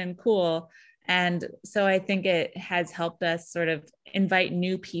different and cool. And so I think it has helped us sort of invite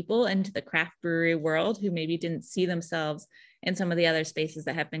new people into the craft brewery world who maybe didn't see themselves in some of the other spaces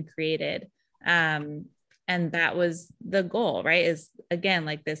that have been created. And that was the goal, right? Is again,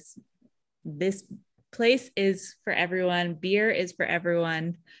 like this place is for everyone, beer is for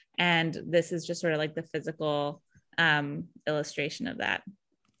everyone. And this is just sort of like the physical illustration of that.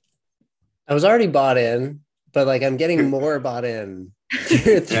 I was already bought in, but like I'm getting more bought in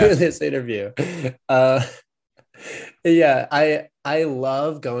through this interview. I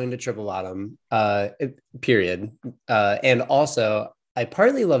love going to Triple Bottom, period. And also I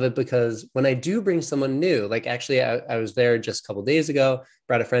partly love it because when I do bring someone new, like actually I was there just a couple of days ago,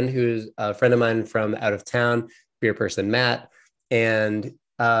 brought a friend who's a friend of mine from out of town, beer person, Matt. And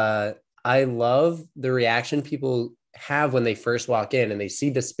I love the reaction people have when they first walk in and they see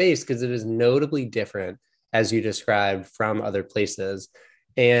the space, because it is notably different, as you described, from other places.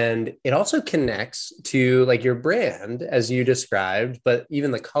 And it also connects to like your brand, as you described, but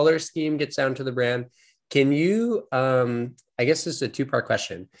even the color scheme gets down to the brand. Can you, I guess this is a two-part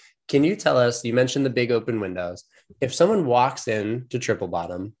question. Can you tell us, you mentioned the big open windows. If someone walks in to Triple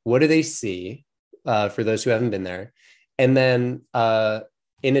Bottom, what do they see for those who haven't been there? And then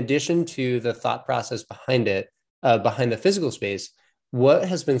in addition to the thought process behind it, behind the physical space, what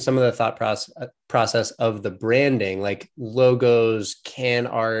has been some of the thought process of the branding, like logos, can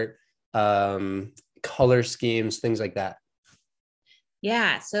art, color schemes, things like that?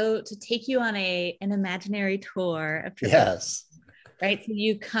 Yeah. So to take you on an imaginary tour of Triple, yes, right? So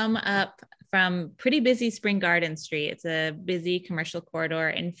you come up from pretty busy Spring Garden Street. It's a busy commercial corridor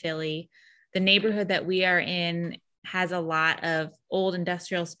in Philly. The neighborhood that we are in has a lot of old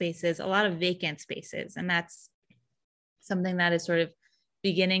industrial spaces, a lot of vacant spaces, and that's something that is sort of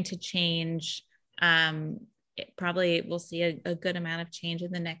beginning to change. It probably will see a good amount of change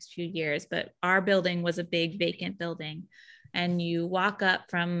in the next few years, but our building was a big vacant building. And you walk up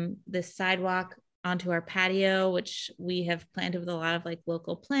from this sidewalk onto our patio, which we have planted with a lot of like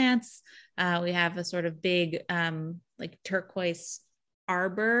local plants. We have a sort of big like turquoise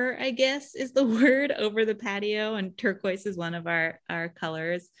arbor, I guess is the word, over the patio. And turquoise is one of our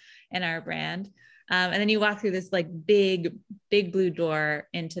colors in our brand. And then you walk through this like big blue door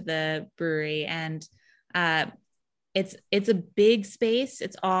into the brewery, and it's a big space.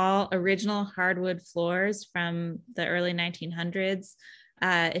 It's all original hardwood floors from the early 1900s.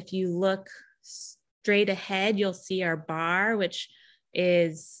 If you look straight ahead, you'll see our bar, which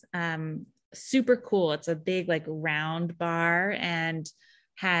is super cool. It's a big like round bar and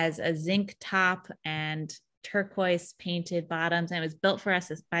has a zinc top and turquoise painted bottoms. And it was built for us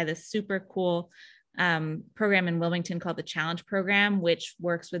by this super cool program in Wilmington called the Challenge Program, which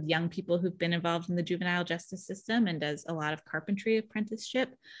works with young people who've been involved in the juvenile justice system and does a lot of carpentry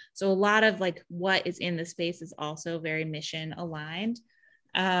apprenticeship. So a lot of like what is in the space is also very mission aligned.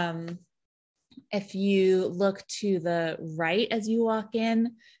 If you look to the right as you walk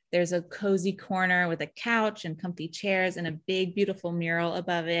in, there's a cozy corner with a couch and comfy chairs and a big, beautiful mural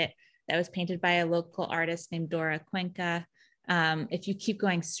above it that was painted by a local artist named Dora Cuenca. If you keep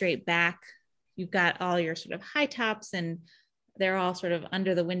going straight back, you've got all your sort of high tops and they're all sort of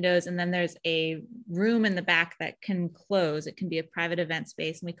under the windows. And then there's a room in the back that can close. It can be a private event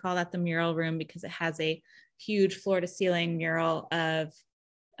space. And we call that the mural room because it has a huge floor to ceiling mural of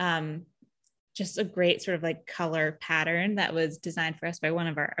just a great sort of like color pattern that was designed for us by one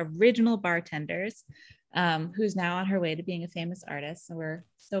of our original bartenders, who's now on her way to being a famous artist. So we're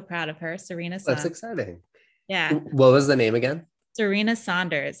so proud of her, Serena Song. That's exciting. Yeah. What was the name again? Serena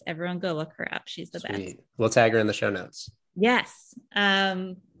Saunders. Everyone go look her up. She's the best. Sweet. We'll tag her in the show notes. Yes.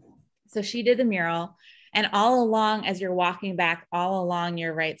 So she did the mural, and all along, as you're walking back, all along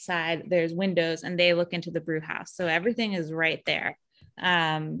your right side, there's windows and they look into the brew house. So everything is right there.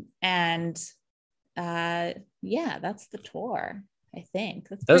 Yeah, that's the tour, I think.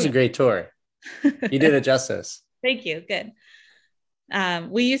 That was a great tour. You did it justice. Thank you. Good.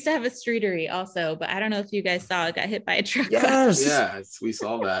 We used to have a streetery also, but I don't know if you guys saw it got hit by a truck. Yes. Yes, we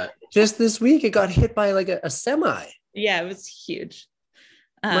saw that. Just this week, it got hit by like a semi. Yeah, it was huge.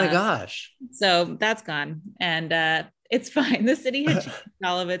 My gosh. So that's gone. And it's fine. The city had changed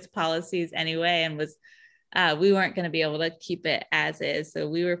all of its policies anyway, and was we weren't going to be able to keep it as is. So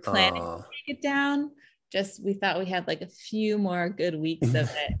we were planning to take it down. Just we thought we had like a few more good weeks of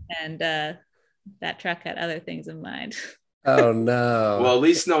it. And that truck had other things in mind. Oh no. Well, at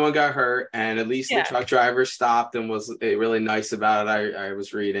least no one got hurt, and at least the truck driver stopped and was really nice about it. I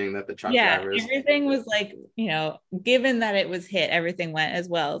was reading that the truck drivers, everything was like, given that it was hit, everything went as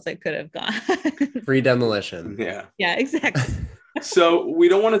well as it could have gone. Free demolition. Yeah, exactly. So we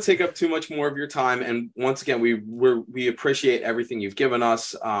don't want to take up too much more of your time, and once again, we appreciate everything you've given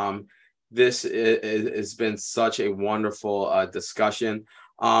us. This has been such a wonderful discussion.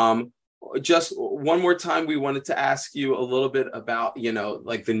 Just one more time, we wanted to ask you a little bit about,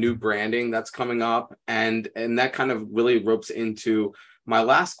 like the new branding that's coming up, and that kind of really ropes into my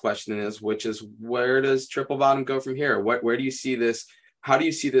last question which is where does Triple Bottom go from here? Where do you see this? How do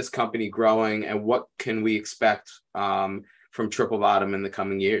you see this company growing, and what can we expect from Triple Bottom in the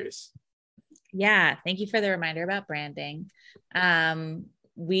coming years? Yeah, thank you for the reminder about branding.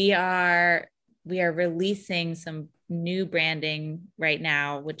 We are releasing some new branding right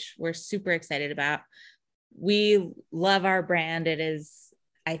now, which we're super excited about. We love our brand. It is,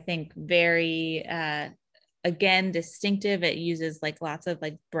 I think, very again distinctive. It uses like lots of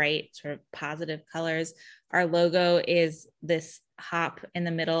like bright sort of positive colors. Our logo is this hop in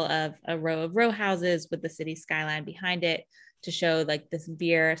the middle of a row of row houses with the city skyline behind it, to show like this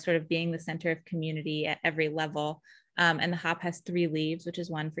beer sort of being the center of community at every level. And the hop has 3 leaves, which is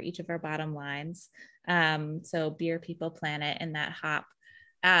one for each of our bottom lines. So beer, people, planet, and that hop.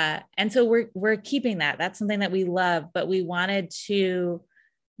 And so we're keeping that. That's something that we love, but we wanted to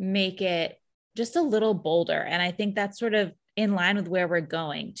make it just a little bolder. And I think that's sort of in line with where we're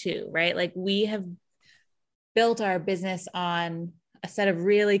going too, right? Like we have built our business on a set of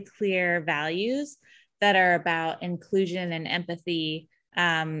really clear values that are about inclusion and empathy,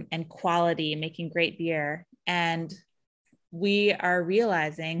 and quality, making great beer. And we are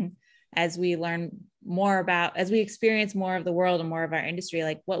realizing, as we learn more about, as we experience more of the world and more of our industry,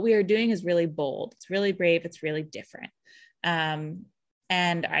 like what we are doing is really bold. It's really brave. It's really different. And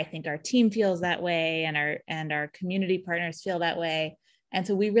I think our team feels that way, and our community partners feel that way. And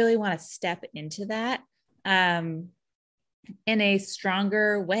so we really want to step into that in a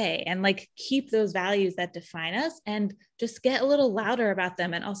stronger way, and like keep those values that define us, and just get a little louder about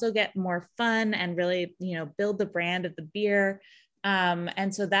them, and also get more fun and really, build the brand of the beer.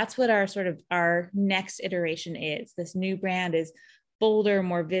 And so that's what our next iteration is. This new brand is bolder,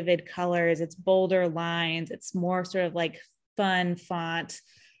 more vivid colors. It's bolder lines. It's more sort of like fun font.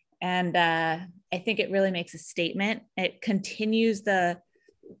 And I think it really makes a statement. It continues the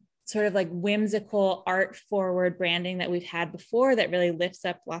sort of like whimsical art forward branding that we've had before, that really lifts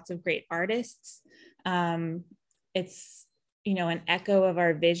up lots of great artists. It's, an echo of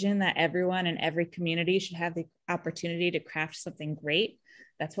our vision that everyone in every community should have the opportunity to craft something great.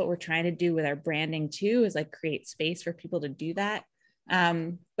 That's what we're trying to do with our branding too, is like create space for people to do that.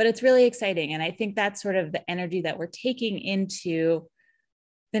 But it's really exciting. And I think that's sort of the energy that we're taking into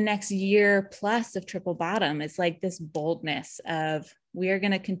the next year plus of Triple Bottom. Is like this boldness of, we are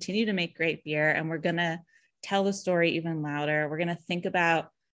going to continue to make great beer, and we're going to tell the story even louder. We're going to think about,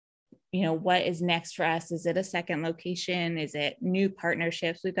 what is next for us? Is it a second location? Is it new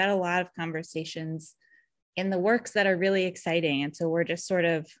partnerships? We've got a lot of conversations in the works that are really exciting. And so we're just sort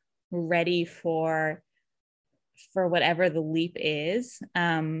of ready for whatever the leap is,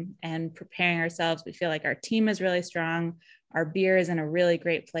 and preparing ourselves. We feel like our team is really strong. Our beer is in a really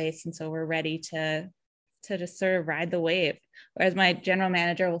great place. And so we're ready to just sort of ride the wave. Or as my general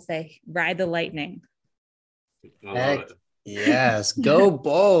manager will say, ride the lightning. Heck, yes, go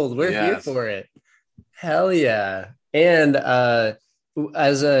bold. We're here for it. Hell yeah. And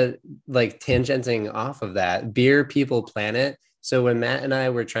as a like tangenting off of that, beer, people, planet. So when Matt and I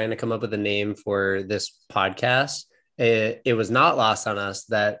were trying to come up with a name for this podcast, it was not lost on us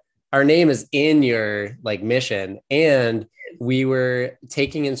that our name is in your like mission, and we were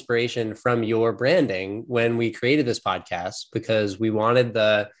taking inspiration from your branding when we created this podcast, because we wanted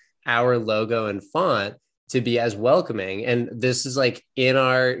our logo and font to be as welcoming. And this is like in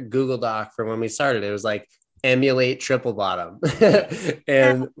our Google Doc from when we started. It was like emulate triple bottom.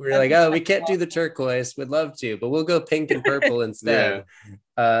 And we're like, oh, we can't do the turquoise. We'd love to, but we'll go pink and purple instead.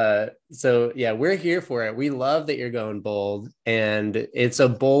 So yeah, we're here for it. We love that you're going bold, and it's a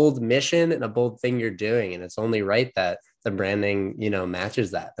bold mission and a bold thing you're doing. And it's only right that the branding,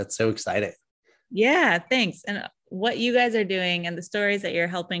 matches that. That's so exciting. Yeah, thanks. And what you guys are doing and the stories that you're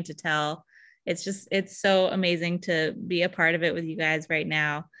helping to tell, it's so amazing to be a part of it with you guys right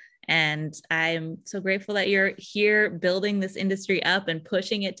now. And I'm so grateful that you're here building this industry up and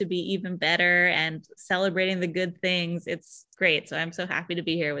pushing it to be even better and celebrating the good things. It's great. So I'm so happy to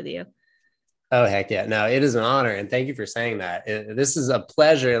be here with you. Oh, heck yeah. No, it is an honor. And thank you for saying that. This is a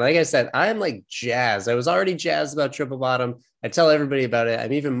pleasure. And like I said, I'm like jazzed. I was already jazzed about Triple Bottom. I tell everybody about it.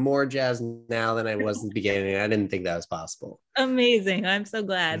 I'm even more jazzed now than I was in the beginning. I didn't think that was possible. Amazing. I'm so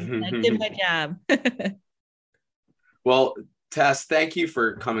glad. I did my job. Well, Tess, thank you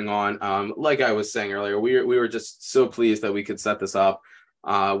for coming on. Like I was saying earlier, we were just so pleased that we could set this up.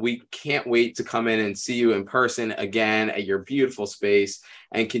 We can't wait to come in and see you in person again at your beautiful space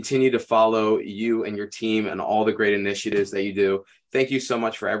and continue to follow you and your team and all the great initiatives that you do. Thank you so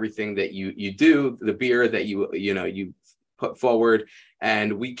much for everything that you do, the beer that you put forward,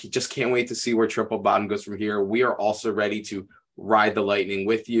 and we just can't wait to see where Triple Bottom goes from here. We are also ready to ride the lightning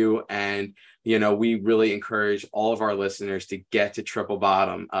with you, and we really encourage all of our listeners to get to Triple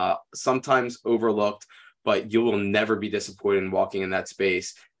Bottom, sometimes overlooked, but you will never be disappointed in walking in that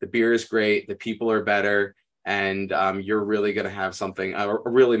space. The beer is great, the people are better, and you're really going to have a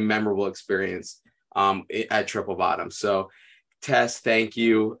really memorable experience at Triple Bottom. So Tess, thank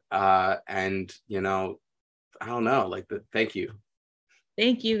you. And I don't know, thank you.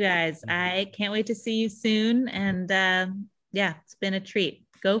 Thank you guys. I can't wait to see you soon. And yeah, it's been a treat.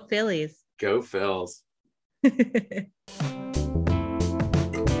 Go Phillies. Go Phils.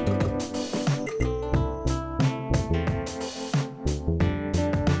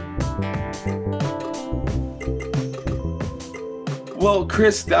 Well,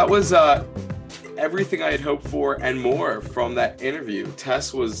 Chris, that was everything I had hoped for and more from that interview.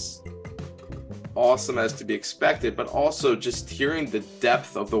 Tess was awesome as to be expected, but also just hearing the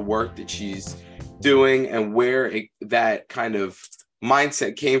depth of the work that she's doing and where that kind of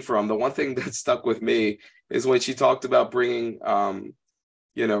mindset came from. The one thing that stuck with me is when she talked about bringing,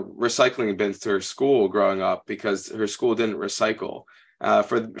 recycling bins to her school growing up because her school didn't recycle.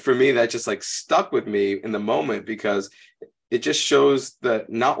 For me, that just stuck with me in the moment, because it just shows that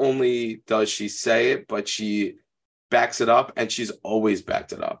not only does she say it, but she backs it up, and she's always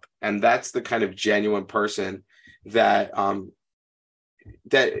backed it up. And that's the kind of genuine person that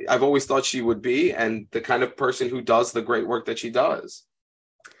that I've always thought she would be, and the kind of person who does the great work that she does.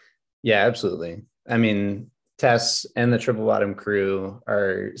 Yeah, absolutely. I mean, Tess and the Triple Bottom crew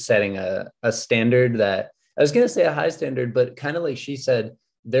are setting a standard that, I was going to say a high standard, but kind of like she said,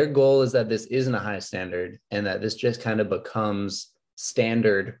 their goal is that this isn't a high standard and that this just kind of becomes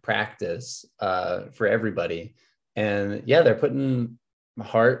standard practice for everybody. And yeah, they're putting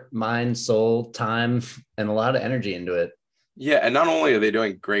heart, mind, soul, time, and a lot of energy into it. Yeah, and not only are they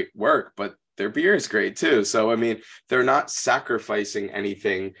doing great work, but their beer is great too. So, I mean, they're not sacrificing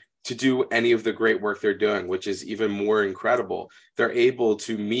anything to do any of the great work they're doing, which is even more incredible. They're able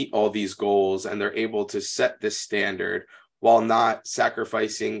to meet all these goals, and they're able to set this standard while not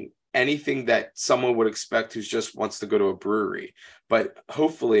sacrificing anything that someone would expect who just wants to go to a brewery. But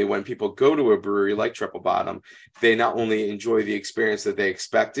hopefully when people go to a brewery like Triple Bottom, they not only enjoy the experience that they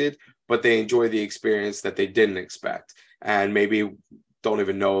expected, but they enjoy the experience that they didn't expect, and maybe don't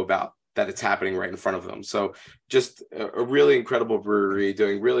even know about that it's happening right in front of them. So just a really incredible brewery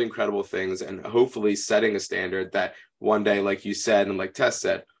doing really incredible things, and hopefully setting a standard that one day, like you said, and like Tess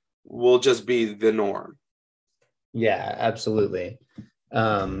said, will just be the norm. Yeah, absolutely.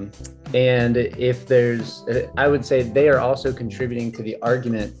 And if there's, I would say they are also contributing to the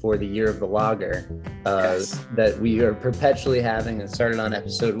argument for the year of the lager Yes. that we are perpetually having. It started on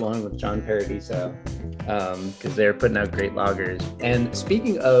episode 1 with John Paradiso, because they're putting out great lagers. And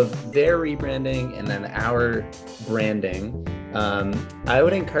speaking of their rebranding and then our branding, I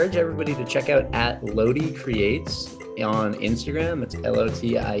would encourage everybody to check out at Lodi Creates on Instagram. It's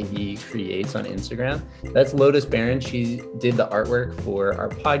LOTIE Creates on Instagram. That's Lotus Barron. She did the artwork for our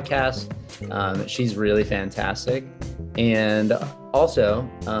podcast. She's really fantastic. And also,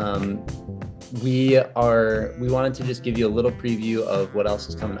 we wanted to just give you a little preview of what else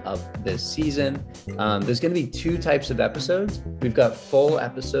is coming up this season. There's going to be 2 types of episodes. We've got full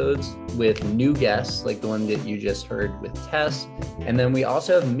episodes with new guests, like the one that you just heard with Tess. And then we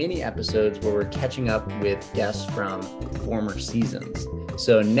also have mini episodes where we're catching up with guests from former seasons.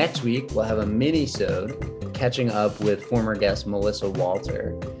 So next week, we'll have a mini-sode catching up with former guest Melissa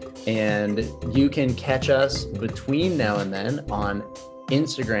Walter. And you can catch us between now and then on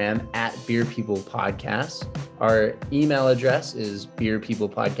Instagram at Beer People Podcast. Our email address is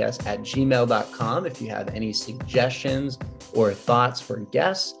beerpeoplepodcast@gmail.com if you have any suggestions or thoughts for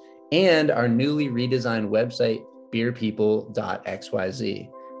guests, and our newly redesigned website, beerpeople.xyz.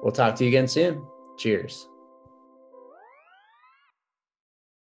 We'll talk to you again soon. Cheers.